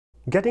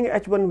Getting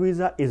H1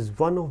 visa is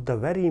one of the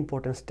very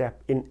important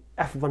steps in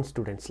F1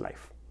 student's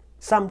life.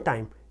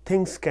 Sometimes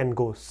things can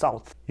go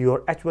south.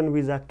 Your H1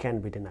 visa can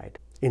be denied.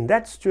 In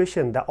that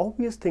situation, the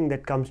obvious thing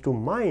that comes to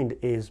mind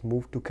is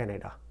move to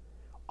Canada.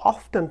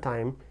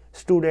 Oftentimes,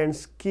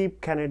 students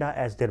keep Canada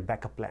as their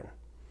backup plan.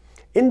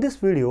 In this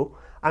video,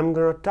 I'm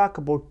going to talk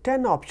about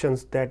 10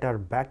 options that are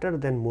better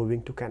than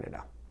moving to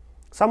Canada.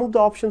 Some of the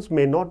options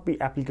may not be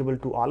applicable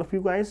to all of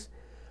you guys,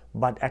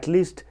 but at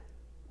least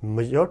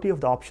majority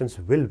of the options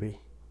will be.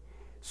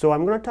 So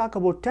I'm going to talk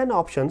about 10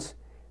 options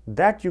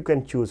that you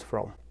can choose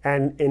from.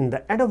 And in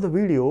the end of the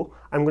video,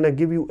 I'm going to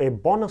give you a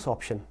bonus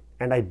option,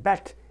 and I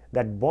bet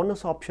that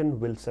bonus option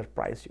will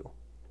surprise you.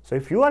 So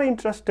if you are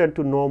interested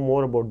to know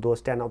more about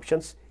those 10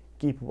 options,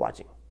 keep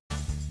watching.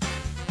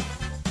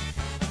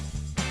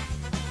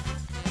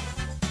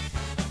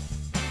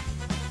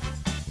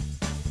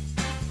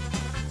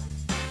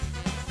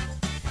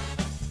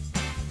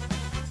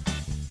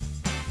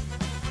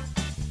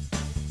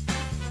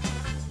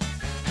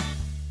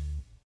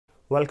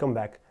 Welcome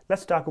back.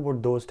 Let's talk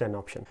about those 10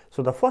 options.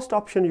 So the first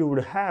option you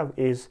would have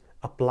is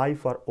apply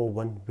for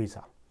O1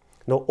 visa.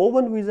 Now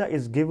O1 visa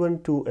is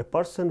given to a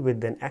person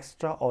with an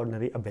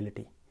extraordinary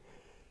ability,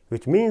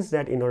 which means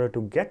that in order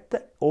to get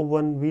the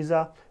O1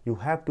 visa, you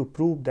have to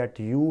prove that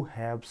you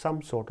have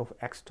some sort of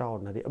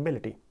extraordinary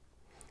ability,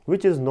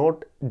 which is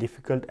not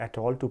difficult at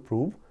all to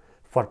prove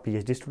for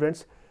PhD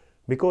students,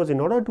 because in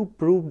order to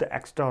prove the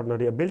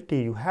extraordinary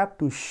ability, you have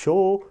to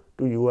show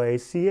to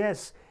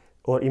USCIS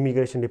or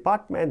immigration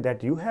department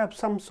that you have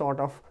some sort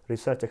of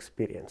research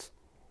experience.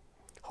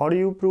 How do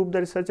you prove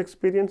the research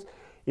experience?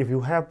 If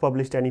you have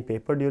published any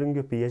paper during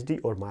your PhD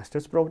or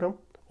master's program,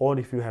 or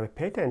if you have a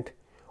patent,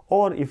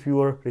 or if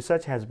your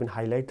research has been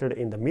highlighted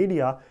in the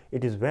media,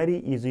 it is very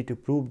easy to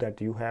prove that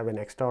you have an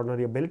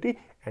extraordinary ability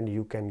and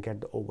you can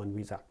get the O1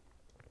 visa.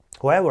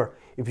 However,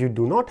 if you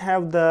do not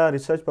have the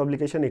research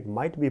publication, it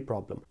might be a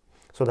problem.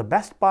 So the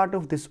best part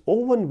of this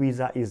O1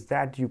 visa is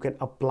that you can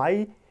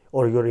apply,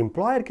 or your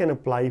employer can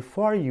apply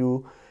for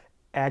you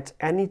at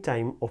any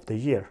time of the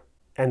year,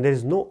 and there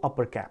is no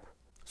upper cap.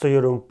 So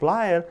your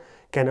employer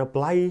can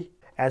apply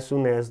as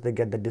soon as they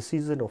get the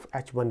decision of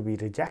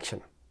H1B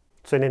rejection.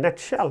 So in a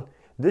nutshell,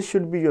 this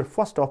should be your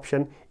first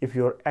option if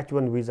your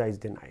H1 visa is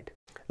denied.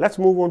 Let's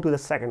move on to the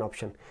second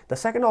option. The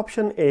second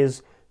option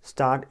is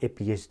start a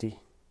PhD.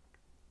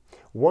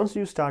 Once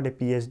you start a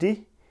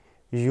PhD,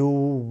 you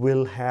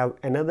will have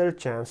another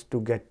chance to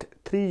get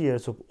 3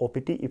 years of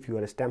OPT if you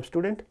are a STEM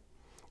student.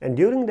 And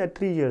during that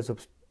 3 years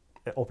of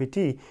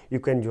OPT,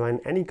 you can join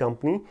any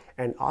company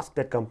and ask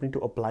that company to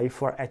apply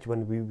for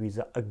H1B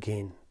visa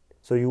again.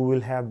 So you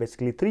will have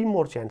basically 3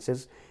 more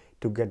chances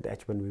to get the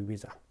H1B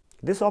visa.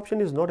 This option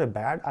is not a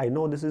bad. I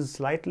know this is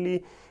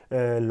slightly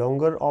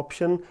longer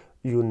option.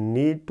 You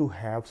need to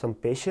have some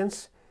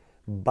patience,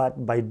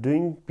 but by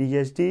doing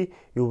PhD,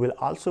 you will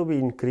also be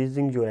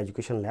increasing your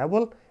education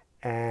level,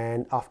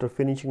 and after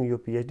finishing your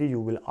PhD, you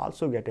will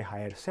also get a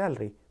higher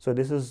salary. So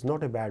this is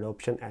not a bad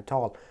option at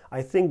all.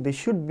 I think this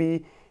should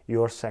be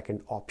your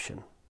second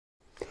option.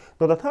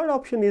 Now the third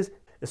option is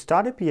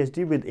start a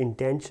PhD with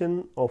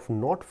intention of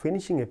not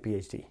finishing a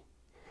PhD.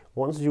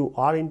 Once you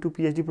are into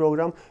PhD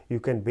program, you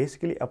can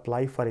basically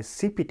apply for a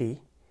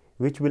CPT,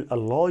 which will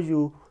allow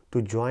you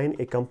to join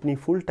a company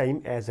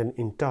full-time as an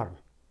intern.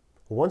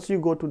 Once you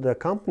go to the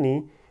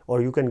company,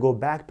 or you can go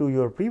back to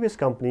your previous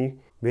company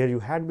where you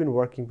had been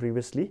working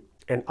previously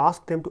and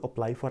ask them to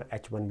apply for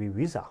H1B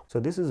visa. So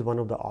this is one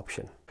of the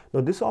options.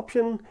 Now this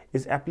option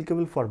is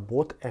applicable for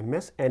both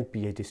MS and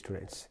PhD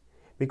students,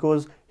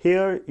 because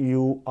here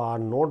you are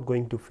not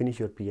going to finish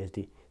your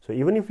PhD. So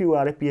even if you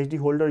are a PhD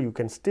holder, you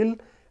can still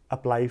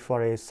apply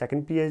for a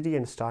second PhD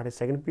and start a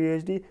second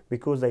PhD,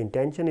 because the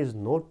intention is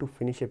not to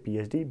finish a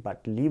PhD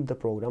but leave the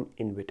program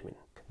in between.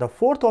 The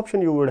fourth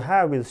option you would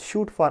have is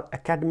shoot for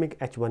academic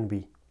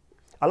H1B.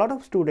 A lot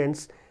of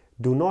students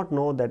do not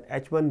know that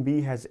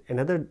H1B has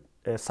another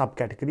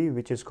subcategory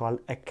which is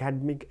called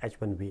academic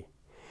H1B.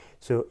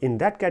 So in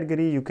that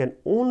category, you can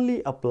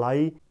only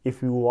apply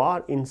if you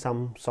are in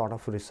some sort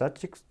of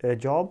research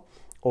job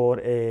or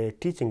a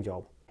teaching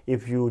job.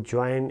 If you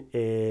join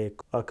a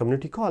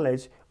community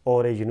college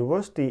or a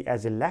university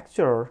as a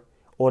lecturer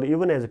or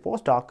even as a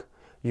postdoc,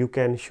 you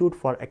can shoot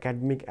for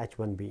academic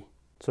H1B.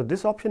 So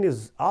this option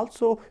is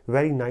also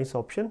very nice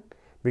option,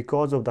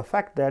 because of the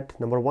fact that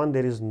number one,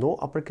 there is no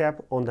upper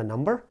cap on the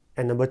number,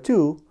 and number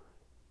two,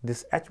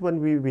 this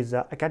H1B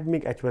visa,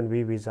 academic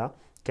H1B visa,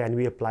 can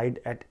be applied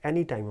at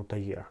any time of the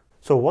year.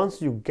 So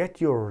once you get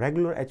your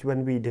regular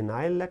H1B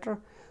denial letter,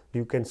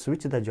 you can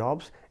switch the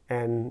jobs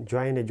and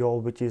join a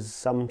job which is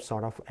some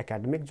sort of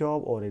academic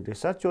job or a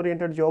research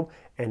oriented job,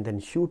 and then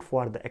shoot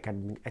for the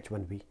academic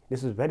H1B.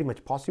 This is very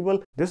much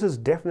possible. This is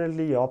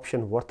definitely an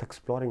option worth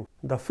exploring.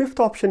 The fifth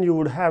option you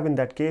would have in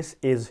that case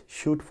is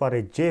shoot for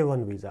a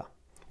J1 visa.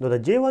 Now the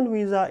J1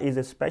 visa is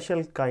a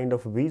special kind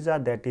of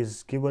visa that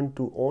is given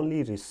to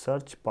only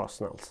research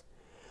personnels.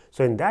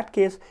 So in that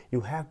case,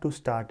 you have to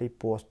start a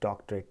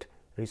postdoctorate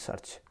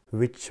research,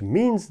 which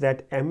means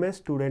that MS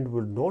student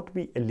will not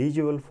be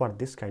eligible for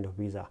this kind of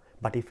visa.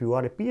 But if you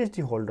are a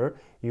PhD holder,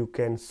 you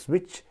can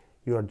switch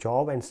your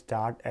job and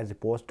start as a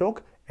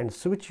postdoc and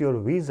switch your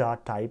visa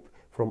type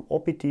from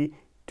OPT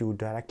to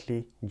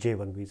directly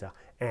J1 visa,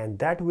 and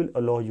that will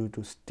allow you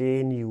to stay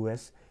in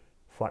US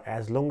for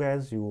as long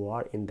as you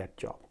are in that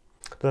job.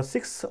 The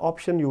sixth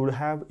option you would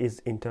have is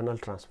internal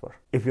transfer.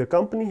 If your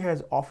company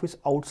has office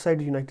outside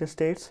the United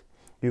States,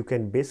 you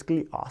can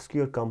basically ask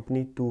your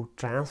company to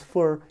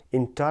transfer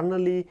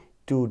internally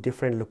to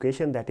different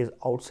location that is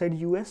outside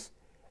US,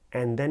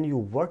 and then you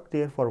work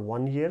there for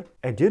 1 year,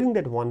 and during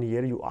that 1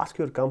 year you ask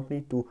your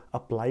company to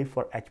apply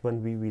for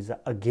H1B visa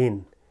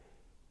again,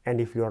 and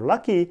if you are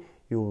lucky,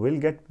 you will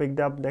get picked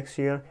up next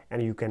year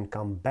and you can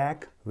come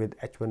back with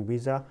H1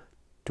 visa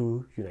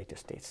to United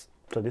States.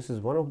 So this is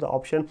one of the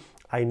options.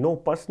 I know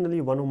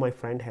personally one of my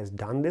friend has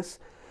done this.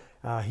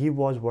 He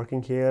was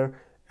working here.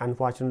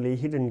 Unfortunately,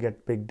 he didn't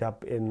get picked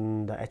up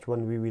in the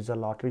H1B visa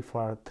lottery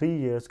for 3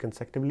 years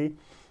consecutively,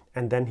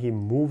 and then he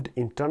moved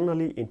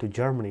internally into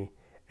Germany,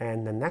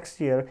 and the next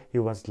year he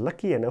was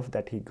lucky enough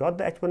that he got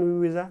the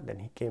H1B visa, then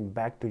he came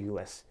back to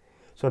US.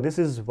 So this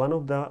is one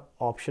of the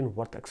options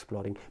worth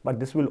exploring, but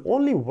this will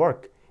only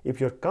work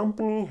if your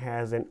company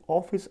has an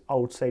office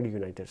outside the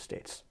United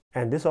States,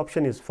 and this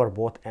option is for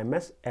both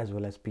MS as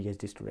well as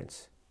PhD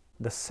students.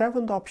 The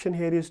seventh option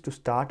here is to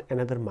start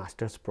another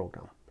master's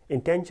program.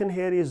 Intention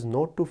here is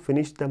not to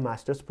finish the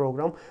master's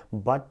program,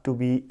 but to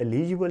be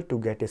eligible to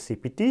get a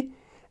CPT,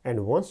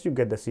 and once you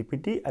get the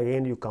CPT,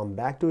 again you come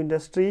back to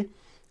industry,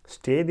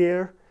 stay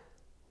there,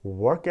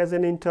 work as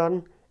an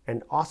intern,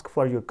 and ask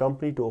for your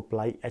company to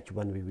apply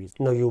H1B visa.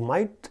 Now you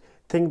might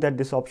think that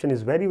this option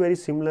is very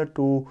similar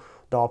to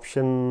the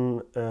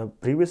option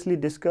previously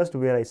discussed,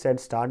 where I said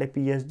start a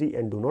PhD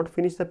and do not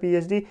finish the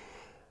PhD,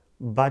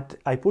 but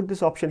I put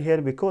this option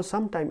here because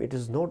sometimes it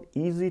is not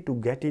easy to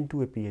get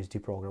into a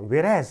PhD program,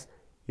 whereas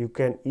you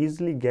can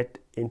easily get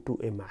into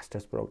a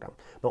master's program.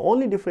 The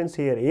only difference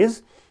here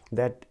is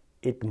that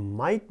it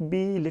might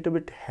be a little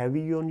bit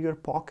heavy on your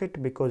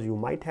pocket because you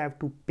might have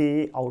to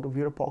pay out of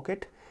your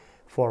pocket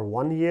for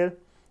 1 year,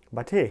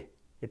 but hey,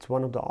 it's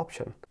one of the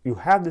options. You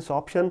have this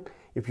option.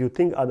 If you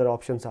think other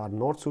options are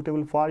not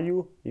suitable for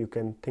you, you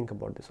can think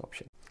about this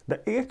option.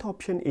 The eighth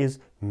option is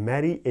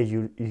marry a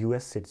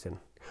US citizen.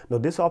 Now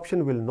this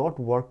option will not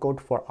work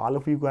out for all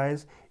of you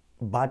guys,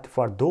 but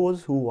for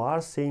those who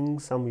are seeing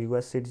some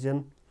US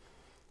citizen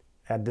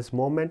at this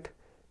moment,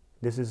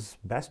 this is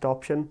best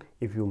option.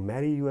 If you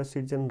marry US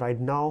citizen right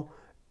now,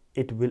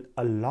 it will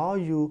allow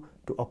you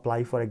to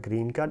apply for a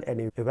green card,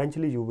 and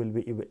eventually you will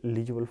be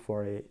eligible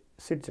for a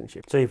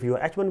citizenship. So if your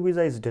H1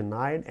 visa is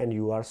denied and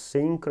you are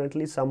seeing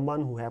currently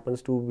someone who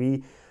happens to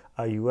be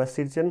a US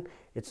citizen,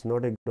 it's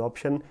not a good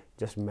option.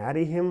 Just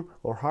marry him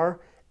or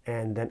her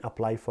and then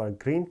apply for a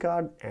green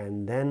card,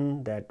 and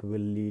then that will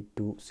lead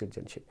to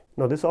citizenship.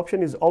 Now this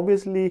option is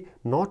obviously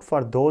not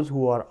for those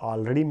who are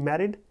already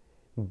married,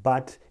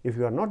 but if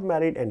you are not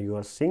married and you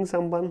are seeing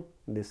someone,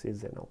 this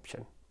is an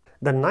option.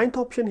 The ninth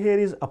option here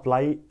is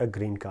apply a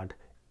green card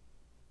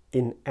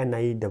in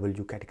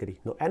NIW category.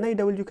 Now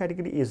NIW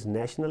category is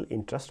National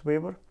Interest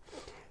Waiver.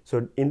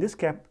 So in this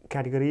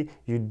category,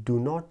 you do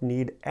not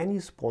need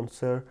any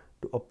sponsor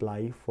to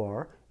apply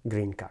for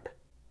green card.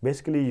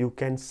 Basically, you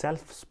can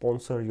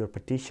self-sponsor your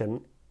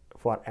petition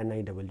for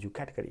NIW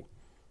category.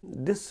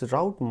 This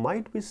route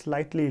might be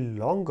slightly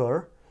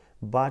longer,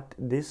 but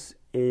this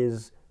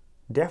is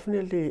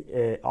definitely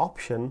an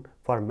option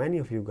for many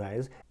of you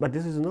guys. But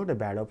this is not a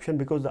bad option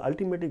because the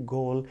ultimate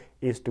goal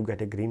is to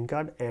get a green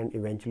card and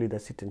eventually the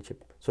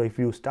citizenship. So if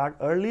you start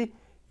early,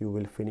 you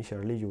will finish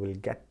early, you will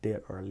get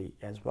there early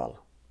as well.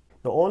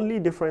 The only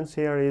difference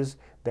here is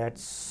that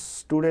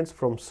students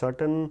from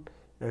certain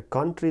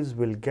countries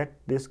will get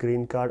this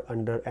green card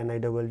under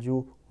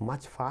NIW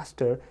much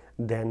faster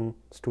than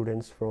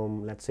students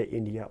from, let's say,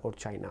 India or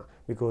China,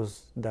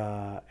 because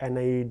the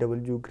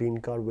NIW green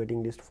card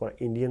waiting list for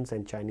Indians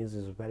and Chinese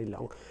is very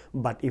long.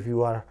 But if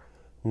you are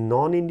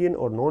non-Indian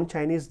or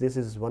non-Chinese, this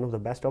is one of the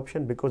best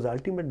options because the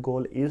ultimate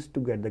goal is to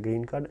get the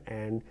green card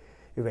and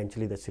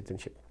eventually the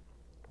citizenship.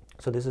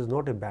 So this is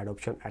not a bad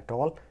option at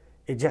all.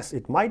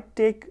 It might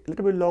take a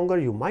little bit longer,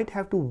 you might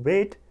have to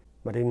wait,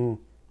 but in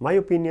my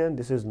opinion,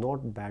 this is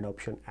not bad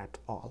option at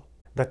all.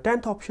 The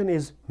 10th option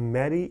is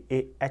marry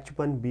a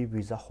H1B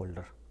visa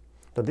holder.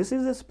 Now this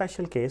is a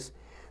special case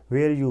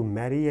where you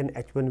marry an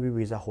H1B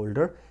visa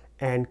holder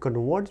and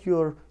convert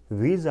your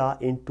visa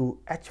into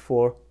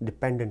H4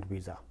 dependent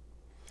visa.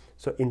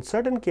 So in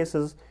certain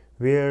cases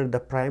where the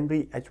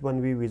primary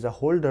H1B visa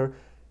holder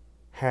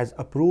has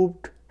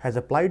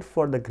applied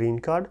for the green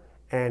card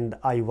and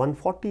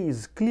I-140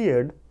 is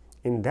cleared,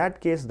 in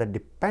that case the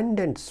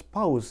dependent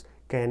spouse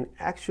can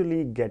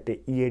actually get a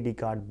EAD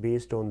card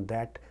based on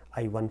that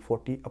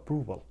I-140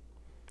 approval.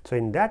 So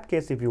in that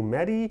case, if you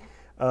marry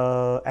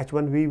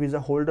H1B visa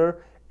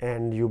holder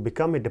and you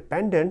become a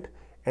dependent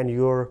and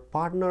your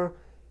partner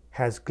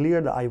has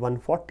cleared the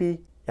I-140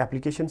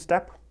 application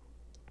step,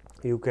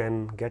 you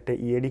can get a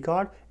EAD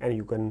card and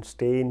you can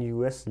stay in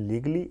US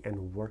legally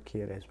and work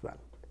here as well.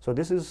 So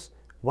this is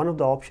one of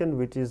the options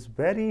which is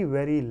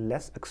very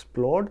less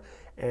explored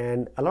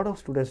and a lot of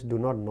students do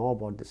not know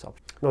about this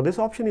option. Now this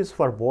option is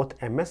for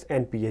both MS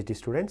and PhD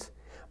students,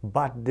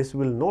 but this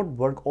will not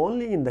work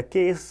only in the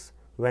case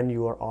when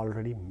you are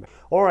already married.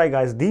 Alright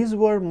guys, these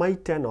were my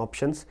 10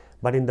 options,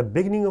 but in the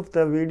beginning of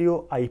the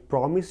video I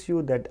promise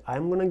you that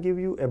I'm gonna give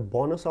you a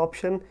bonus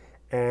option,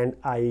 and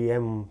I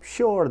am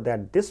sure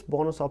that this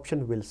bonus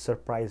option will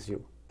surprise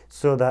you.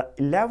 So the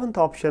 11th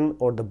option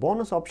or the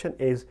bonus option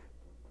is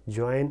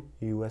join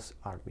US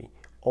Army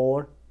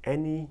or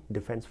any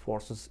defense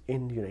forces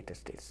in the United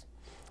States.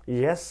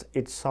 Yes,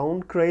 it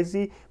sounds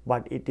crazy,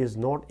 but it is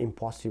not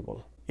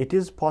impossible. It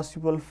is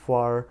possible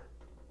for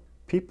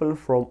people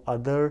from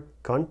other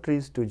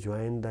countries to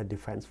join the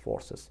defense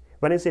forces.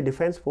 When I say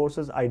defense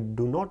forces, I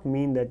do not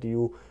mean that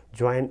you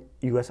join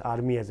US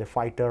Army as a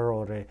fighter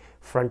or a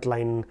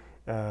frontline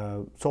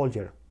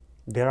soldier.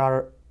 There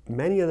are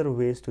many other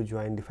ways to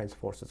join defense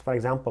forces. For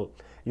example,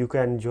 you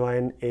can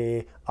join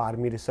a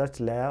Army research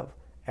lab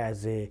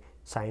as a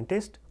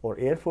scientist or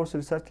Air Force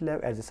research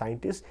lab as a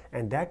scientist,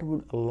 and that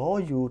would allow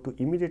you to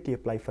immediately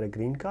apply for a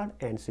green card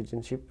and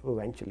citizenship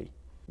eventually.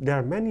 There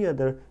are many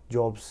other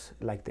jobs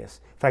like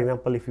this. For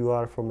example, if you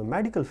are from the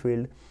medical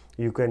field,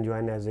 you can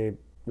join as a,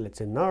 let's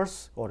say,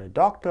 nurse or a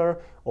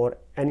doctor or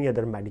any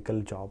other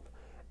medical job,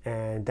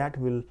 and that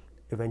will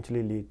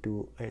eventually lead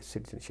to a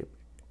citizenship,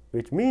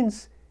 which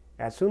means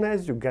as soon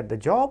as you get the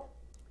job,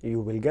 you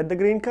will get the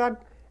green card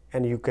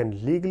and you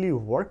can legally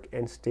work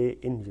and stay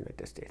in the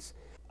United States.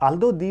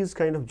 Although these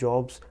kind of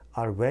jobs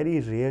are very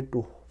rare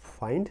to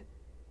find,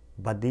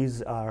 but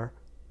these are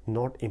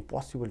not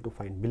impossible to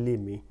find. Believe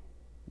me,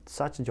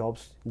 such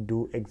jobs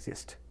do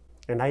exist,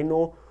 and I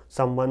know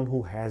someone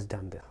who has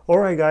done this.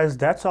 Alright guys,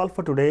 that's all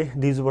for today.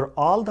 These were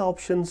all the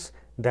options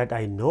that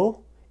I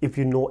know. If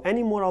you know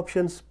any more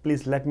options,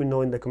 please let me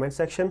know in the comment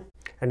section.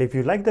 And if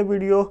you like the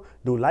video,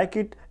 do like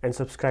it and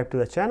subscribe to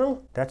the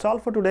channel. That's all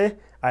for today.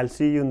 I'll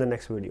see you in the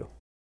next video.